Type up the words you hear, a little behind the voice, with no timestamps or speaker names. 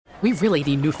We really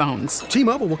need new phones.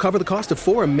 T-Mobile will cover the cost of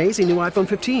 4 amazing new iPhone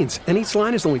 15s, and each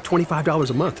line is only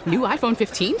 $25 a month. New iPhone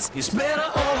 15s? It's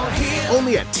better over here.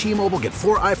 Only at T-Mobile, get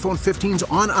 4 iPhone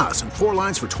 15s on us and 4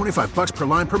 lines for $25 per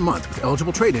line per month with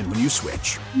eligible trade-in when you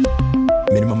switch.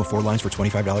 Minimum of 4 lines for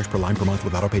 $25 per line per month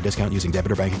with autopay discount using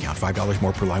debit or bank account. $5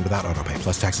 more per line without autopay,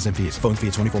 plus taxes and fees. Phone fee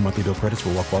at 24 monthly bill credits for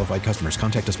well-qualified customers.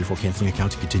 Contact us before canceling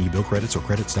account to continue bill credits or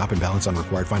credit stop and balance on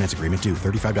required finance agreement due.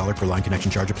 $35 per line connection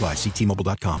charge applies. See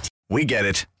T-Mobile.com. We get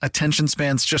it. Attention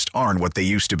spans just aren't what they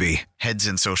used to be. Heads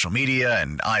in social media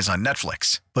and eyes on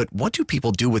Netflix. But what do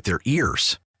people do with their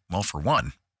ears? Well, for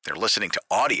one, they're listening to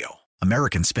audio.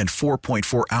 Americans spend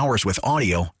 4.4 hours with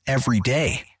audio every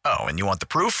day. Oh, and you want the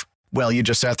proof? Well, you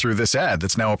just sat through this ad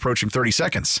that's now approaching 30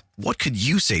 seconds. What could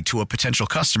you say to a potential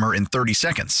customer in 30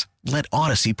 seconds? Let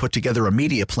Odyssey put together a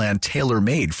media plan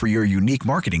tailor-made for your unique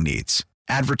marketing needs.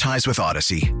 Advertise with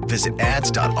Odyssey. Visit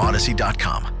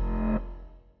ads.odyssey.com.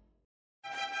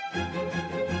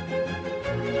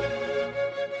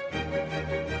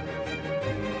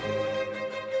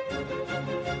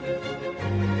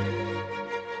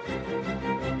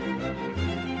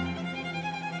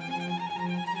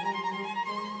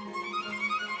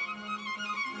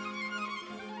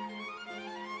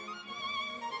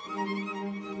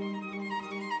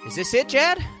 Is this it,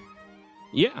 Jad?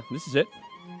 Yeah, this is it.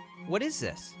 What is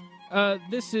this?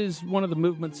 This is one of the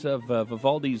movements of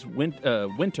Vivaldi's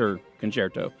Winter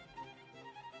Concerto.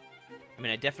 I mean,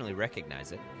 I definitely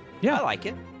recognize it. Yeah. I like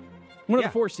it. One of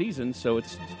the 4 seasons, so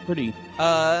it's pretty...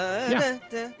 Yeah.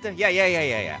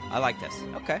 I like this.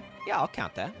 Okay. Yeah, I'll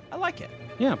count that. I like it.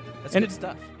 Yeah. That's good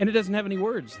stuff. And it doesn't have any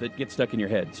words that get stuck in your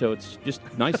head, so it's just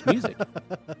nice music.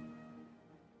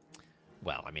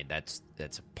 Well, I mean, that's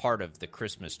a part of the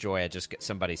Christmas joy.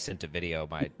 Somebody sent a video.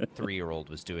 My 3-year-old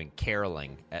was doing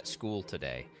caroling at school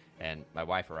today, and my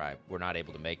wife or I were not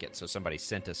able to make it, so somebody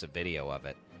sent us a video of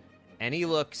it. And he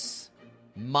looks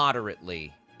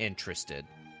moderately interested.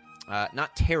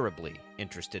 Not terribly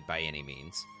interested by any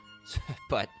means,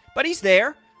 but he's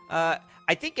there. I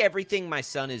think everything my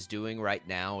son is doing right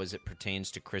now as it pertains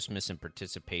to Christmas and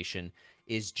participation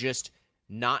is just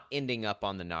not ending up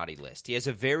on the naughty list. He has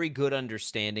a very good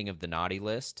understanding of the naughty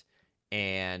list,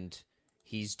 and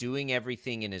he's doing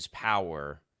everything in his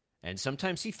power, and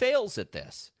sometimes he fails at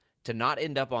this, to not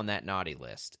end up on that naughty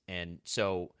list. And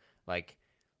so, like,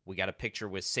 we got a picture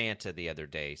with Santa the other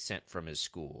day sent from his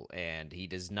school, and he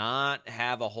does not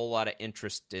have a whole lot of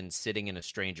interest in sitting in a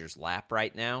stranger's lap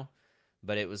right now.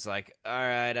 But it was like, all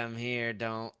right, I'm here.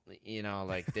 Don't,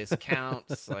 like, this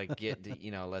counts. Like,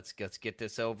 let's get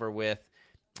this over with.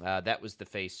 That was the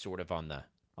face sort of on the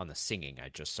singing I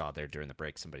just saw there during the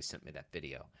break. Somebody sent me that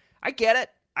video. I get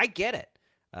it.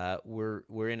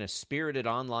 We're in a spirited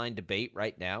online debate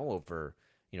right now over,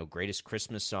 greatest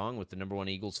Christmas song with the number one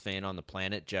Eagles fan on the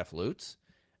planet, Jeff Lutz,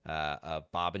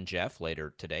 Bob and Jeff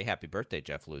later today. Happy birthday,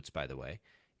 Jeff Lutz, by the way.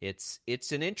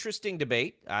 It's an interesting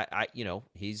debate.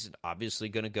 He's obviously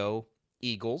going to go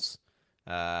Eagles,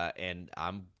 and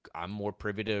I'm more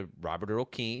privy to Robert Earl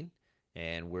Keen,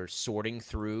 and we're sorting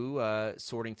through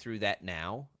that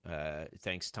now.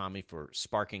 Thanks, Tommy, for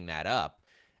sparking that up.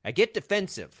 I get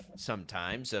defensive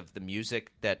sometimes of the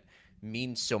music that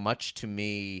means so much to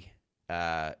me.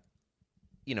 That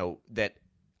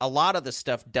a lot of the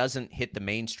stuff doesn't hit the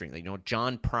mainstream.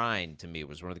 John Prine, to me,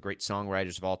 was one of the great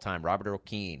songwriters of all time. Robert Earl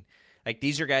Keen. Like,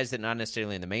 these are guys that are not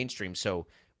necessarily in the mainstream. So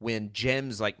when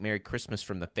gems like Merry Christmas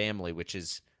from the Family, which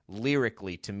is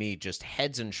lyrically, to me, just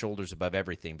heads and shoulders above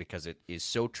everything because it is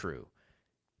so true,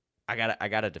 I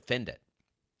gotta defend it.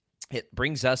 It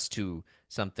brings us to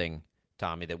something,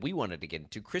 Tommy, that we wanted to get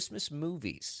into, Christmas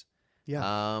movies.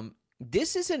 Yeah.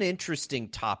 This is an interesting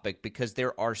topic because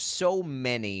there are so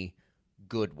many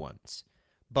good ones.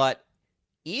 But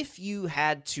if you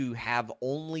had to have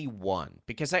only one,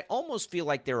 because I almost feel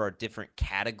like there are different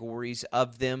categories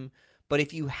of them, but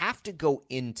if you have to go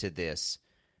into this,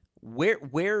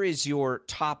 where is your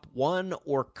top one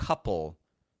or couple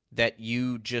that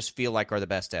you just feel like are the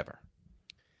best ever?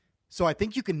 So I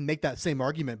think you can make that same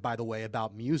argument, by the way,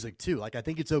 about music too. Like, I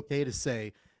think it's okay to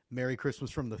say Merry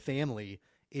Christmas from the Family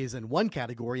is in one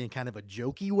category in kind of a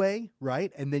jokey way,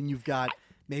 right? And then you've got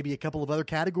maybe a couple of other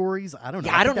categories. I don't know.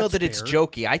 Yeah, I don't know that it's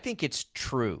jokey. I think it's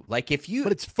true. Like, if you,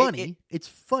 but it's funny. It's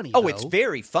funny. Oh, though. It's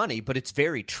very funny, but it's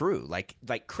very true. Like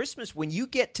Christmas, when you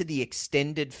get to the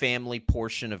extended family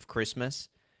portion of Christmas,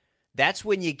 that's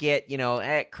when you get,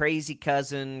 crazy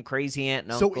cousin, crazy aunt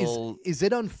and uncle. So is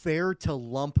it unfair to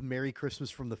lump Merry Christmas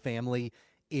from the Family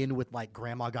in with, like,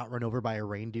 Grandma Got Run Over by a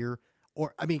Reindeer?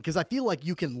 Or I mean, because I feel like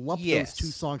you can lump Yes. those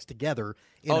two songs together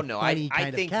in Oh a no, funny I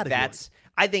kind think of category.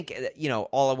 I think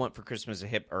all I want for Christmas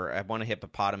is I want a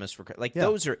hippopotamus for like Yeah.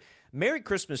 those are Merry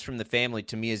Christmas from the Family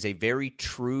to me is a very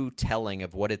true telling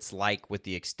of what it's like with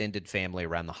the extended family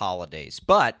around the holidays.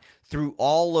 But through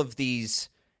all of these,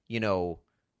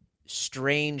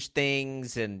 strange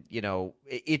things and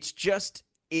it's just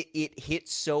it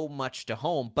hits so much to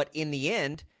home. But in the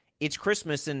end, it's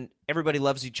Christmas and everybody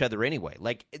loves each other anyway.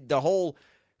 Like the whole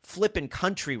flippin'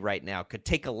 country right now could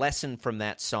take a lesson from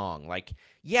that song. Like,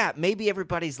 yeah, maybe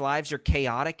everybody's lives are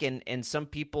chaotic and some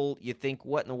people you think,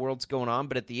 what in the world's going on?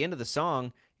 But at the end of the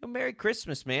song, Merry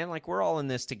Christmas, man. Like we're all in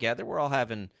this together. We're all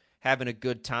having a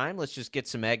good time. Let's just get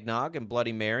some eggnog and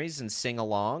Bloody Marys and sing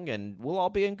along and we'll all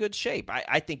be in good shape.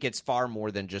 I think it's far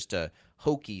more than just a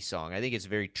hokey song. I think it's a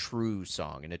very true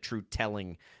song and a true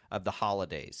telling of the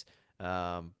holidays.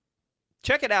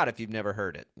 Check it out if you've never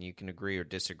heard it. You can agree or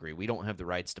disagree. We don't have the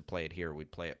rights to play it here. We'd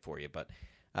play it for you. But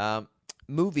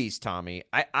movies, Tommy.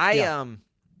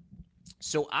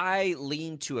 So I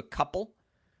lean to a couple.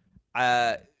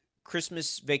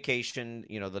 Christmas Vacation,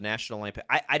 the National Lampoon.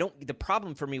 I don't. The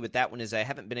problem for me with that one is I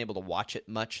haven't been able to watch it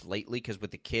much lately because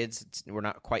with the kids, we're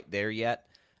not quite there yet.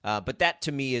 But that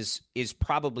to me is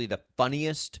probably the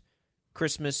funniest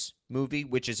Christmas movie,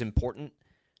 which is important.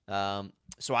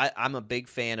 So I'm a big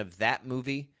fan of that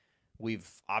movie. We've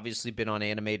obviously been on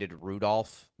animated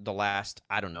Rudolph the last,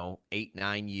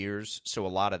 8-9 years. So a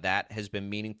lot of that has been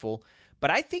meaningful.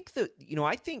 But I think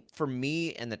I think for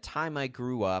me and the time I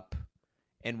grew up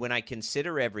and when I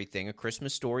consider everything, A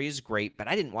Christmas Story is great, but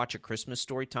I didn't watch A Christmas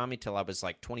Story, Tommy, till I was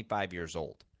like 25 years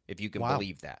old, if you can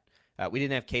believe that. We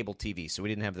didn't have cable TV, so we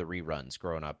didn't have the reruns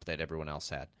growing up that everyone else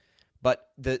had. But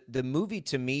the movie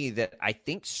to me that I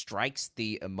think strikes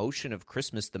the emotion of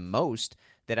Christmas the most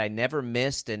that I never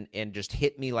missed and just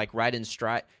hit me like right in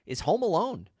stride is Home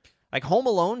Alone. Like Home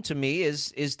Alone to me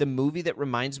is the movie that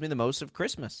reminds me the most of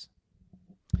Christmas.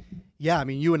 Yeah, I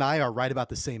mean, you and I are right about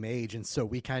the same age, and so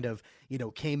we kind of,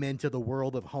 came into the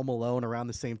world of Home Alone around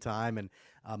the same time, and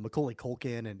Macaulay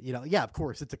Culkin, and, yeah, of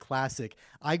course, it's a classic.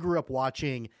 I grew up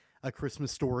watching A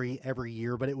Christmas Story every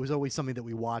year, but it was always something that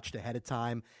we watched ahead of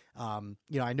time.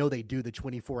 I know they do the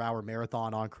 24-hour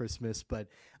marathon on Christmas, but,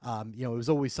 it was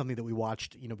always something that we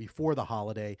watched, before the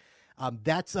holiday.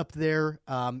 That's up there.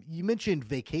 You mentioned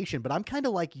Vacation, but I'm kind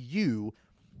of like you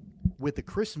with The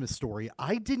Christmas Story.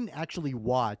 I didn't actually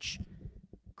watch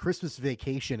Christmas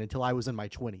Vacation until I was in my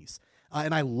 20s.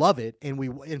 And I love it. And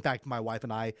in fact, my wife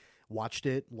and I watched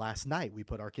it last night. We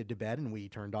put our kid to bed and we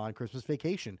turned on Christmas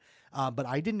Vacation. But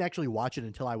I didn't actually watch it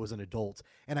until I was an adult.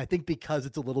 And I think because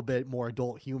it's a little bit more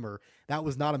adult humor, that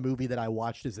was not a movie that I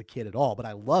watched as a kid at all. But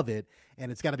I love it.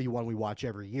 And it's got to be one we watch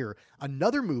every year.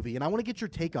 Another movie, and I want to get your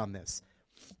take on this.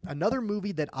 Another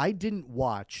movie that I didn't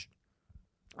watch,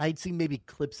 I'd seen maybe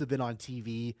clips of it on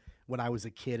TV when I was a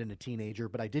kid and a teenager,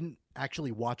 but I didn't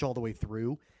actually watch all the way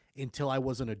through until I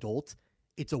was an adult.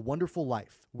 It's a Wonderful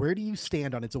Life. Where do you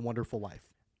stand on It's a Wonderful Life?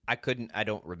 I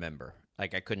don't remember.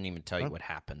 Like I couldn't even tell you what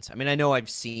happens. I mean, I know I've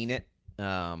seen it.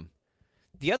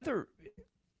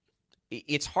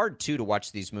 It's hard too to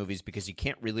watch these movies because you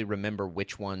can't really remember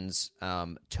which ones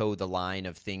toe the line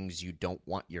of things you don't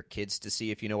want your kids to see,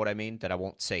 if you know what I mean, that I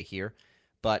won't say here.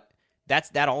 But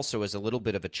that also is a little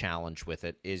bit of a challenge with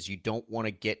it, is you don't want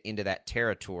to get into that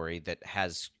territory that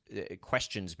has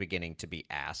questions beginning to be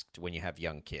asked when you have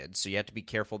young kids. So you have to be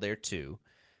careful there too.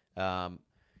 I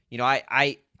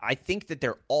think that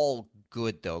they're all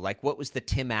good though. Like what was the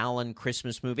Tim Allen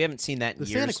Christmas movie? I haven't seen that in years.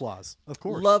 The Santa Claus, of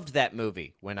course. Loved that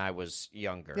movie when I was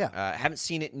younger. Yeah. Haven't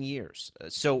seen it in years.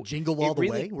 So Jingle All the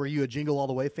Way? Were you a Jingle All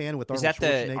the Way fan with Arnold Schwarzenegger?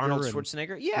 Is that the Arnold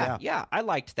Schwarzenegger? Yeah. I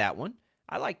liked that one.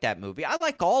 I like that movie. I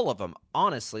like all of them,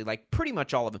 honestly, like pretty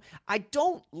much all of them. I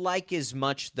don't like as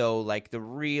much, though, like the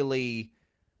really,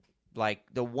 like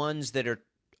the ones that are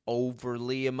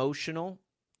overly emotional.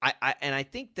 I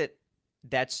think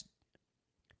that's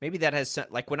maybe that has some,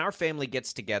 like when our family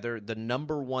gets together, the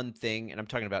number one thing, and I'm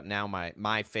talking about now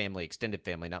my family, extended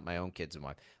family, not my own kids and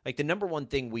wife. Like the number one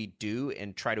thing we do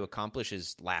and try to accomplish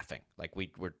is laughing. Like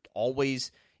we're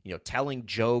always, telling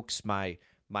jokes. My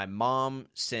mom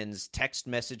sends text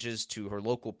messages to her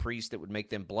local priest that would make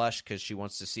them blush because she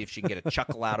wants to see if she can get a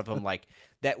chuckle out of them. Like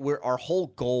that, our whole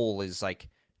goal is like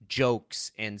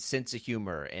jokes and sense of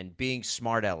humor and being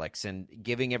smart alecks and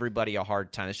giving everybody a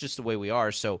hard time. It's just the way we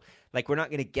are. So like we're not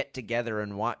going to get together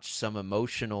and watch some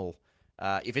emotional.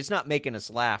 If it's not making us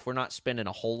laugh, we're not spending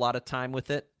a whole lot of time with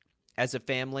it as a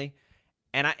family.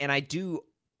 And I do.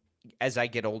 As I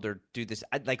get older, do this.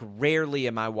 Rarely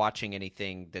am I watching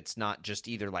anything that's not just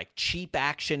either like cheap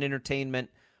action entertainment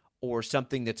or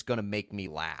something that's going to make me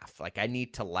laugh. Like, I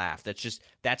need to laugh.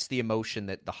 That's the emotion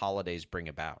that the holidays bring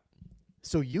about.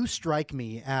 So you strike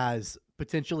me as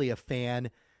potentially a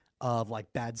fan of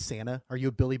like Bad Santa. Are you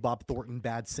a Billy Bob Thornton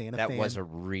Bad Santa fan? That was a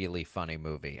really funny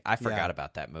movie. I forgot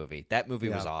about that movie. That movie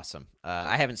was awesome.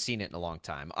 I haven't seen it in a long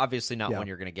time. Obviously not when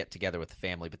you're going to get together with the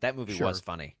family, but that movie was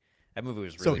funny. That movie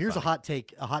was really funny. So here's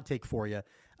a hot take for you.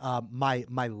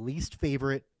 My least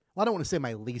favorite, well, I don't want to say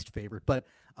my least favorite, but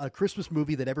a Christmas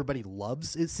movie that everybody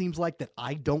loves, it seems like, that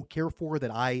I don't care for, that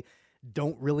I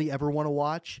don't really ever want to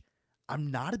watch.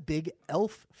 I'm not a big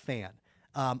Elf fan.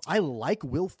 I like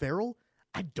Will Ferrell.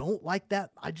 I don't like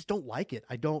that. I just don't like it.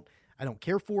 I don't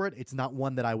care for it. It's not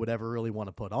one that I would ever really want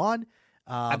to put on.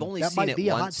 I've only that seen might it be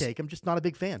a hot once. take. I'm just not a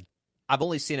big fan. I've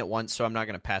only seen it once, so I'm not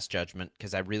going to pass judgment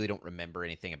because I really don't remember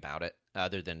anything about it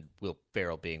other than Will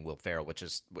Ferrell being Will Ferrell, which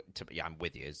is, I'm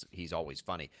with you. He's always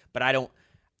funny. But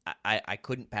I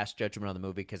couldn't pass judgment on the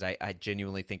movie because I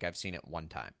genuinely think I've seen it one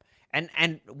time.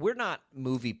 And we're not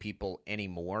movie people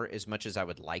anymore as much as I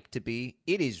would like to be.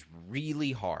 It is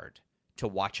really hard to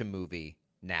watch a movie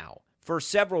now for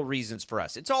several reasons for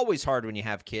us. It's always hard when you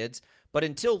have kids, but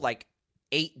until like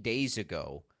 8 days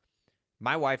ago,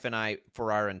 my wife and I,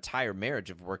 for our entire marriage,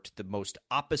 have worked the most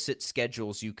opposite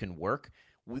schedules you can work.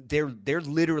 There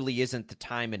literally isn't the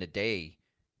time in a day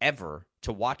ever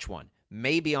to watch one.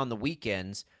 Maybe on the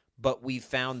weekends, but we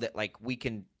found that like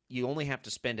you only have to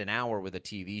spend an hour with a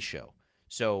TV show.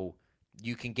 So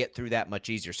you can get through that much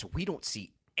easier. So we don't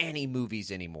see any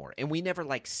movies anymore. And we never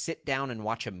like sit down and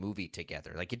watch a movie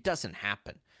together. Like, it doesn't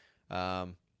happen.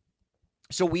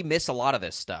 So we miss a lot of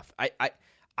this stuff.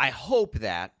 I hope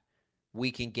that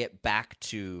we can get back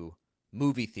to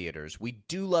movie theaters. We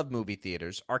do love movie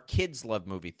theaters. Our kids love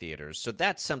movie theaters. So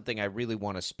that's something I really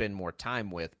want to spend more time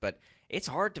with. But it's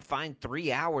hard to find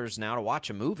 3 hours now to watch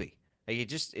a movie. Like,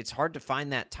 it's hard to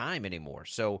find that time anymore.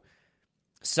 So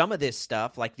some of this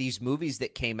stuff, like these movies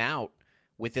that came out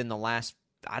within the last,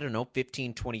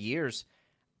 15, 20 years,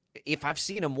 if I've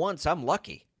seen them once, I'm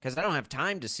lucky because I don't have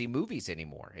time to see movies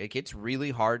anymore. It's really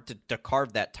hard to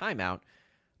carve that time out.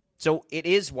 So it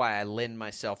is why I lend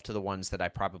myself to the ones that I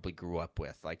probably grew up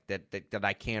with, like that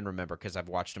I can remember because I've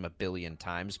watched them a billion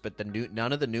times. But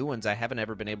none of the new ones, I haven't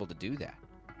ever been able to do that.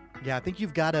 Yeah, I think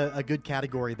you've got a good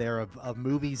category there of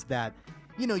movies that,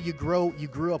 you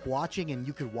grew up watching and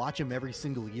you could watch them every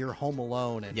single year. Home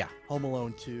Alone and Home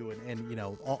Alone 2 and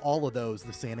all of those,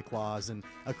 The Santa Claus and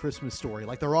A Christmas Story.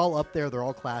 Like, they're all up there. They're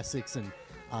all classics, and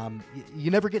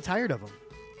you never get tired of them.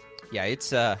 Yeah,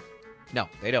 it's no,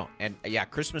 they don't. And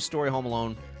Christmas Story, Home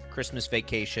Alone, Christmas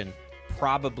Vacation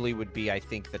probably would be, I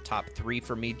think, the top 3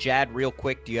 for me. Jad, real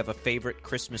quick, do you have a favorite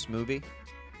Christmas movie?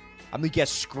 I'm going to guess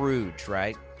Scrooge,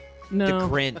 right? No. The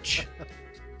Grinch.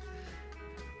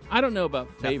 I don't know about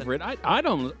favorite. I'd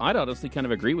honestly kind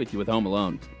of agree with you with Home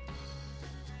Alone.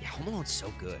 Yeah, Home Alone's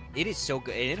so good. It is so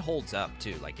good, and it holds up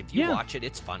too. Like, if you watch it,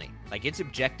 it's funny. Like, it's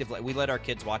objective. Like, we let our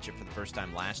kids watch it for the first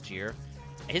time last year.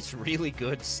 It's really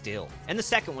good still, and the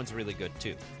second one's really good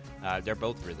too. They're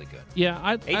both really good.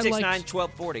 Yeah,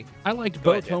 869-1240. I liked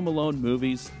both Home Alone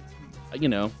movies.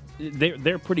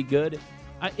 They're pretty good.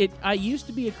 I used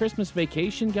to be a Christmas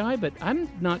Vacation guy, but I'm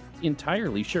not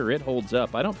entirely sure it holds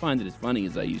up. I don't find it as funny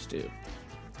as I used to.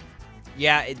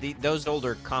 Yeah, those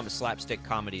older slapstick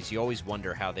comedies, you always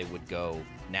wonder how they would go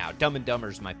now. Dumb and Dumber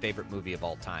is my favorite movie of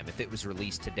all time. If it was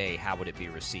released today, how would it be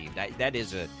received?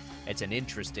 It's an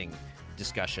interesting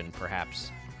discussion,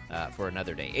 perhaps, for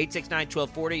another day.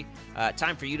 869-1240.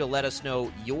 Time for you to let us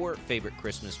know your favorite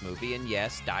Christmas movie. And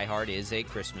yes, Die Hard is a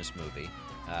Christmas movie.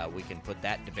 We can put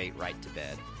that debate right to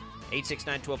bed.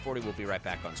 869-1240. We'll be right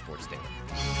back on Sports Daily.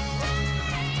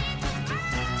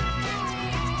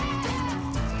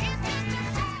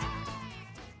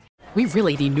 We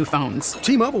really need new phones.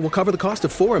 T-Mobile will cover the cost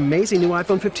of 4 amazing new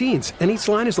iPhone 15s, and each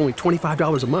line is only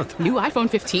 $25 a month. New iPhone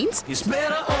 15s? It's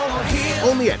better over here.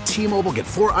 Only at T-Mobile, get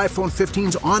 4 iPhone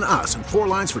 15s on us and 4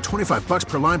 lines for $25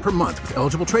 per line per month with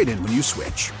eligible trade-in when you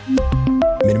switch.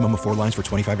 Minimum of 4 lines for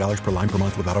 $25 per line per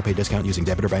month with autopay discount using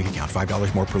debit or bank account.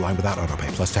 $5 more per line without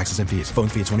autopay, plus taxes and fees. Phone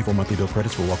fee at 24 monthly bill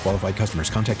credits for well-qualified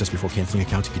customers. Contact us before canceling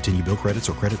account to continue bill credits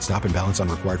or credit stop and balance on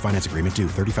required finance agreement due.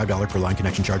 $35 per line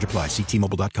connection charge applies. See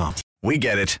T-Mobile.com. We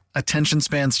get it. Attention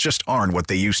spans just aren't what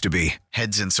they used to be.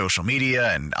 Heads in social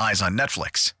media and eyes on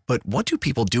Netflix. But what do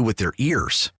people do with their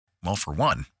ears? Well, for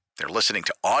one, they're listening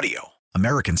to audio.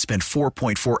 Americans spend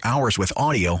 4.4 hours with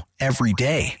audio every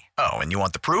day. Oh, and you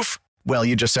want the proof? Well,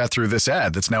 you just sat through this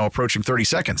ad that's now approaching 30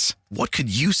 seconds. What could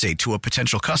you say to a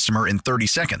potential customer in 30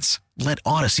 seconds? Let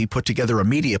Odyssey put together a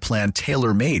media plan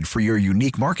tailor-made for your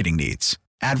unique marketing needs.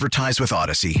 Advertise with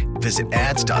Odyssey. Visit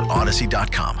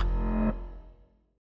ads.odyssey.com.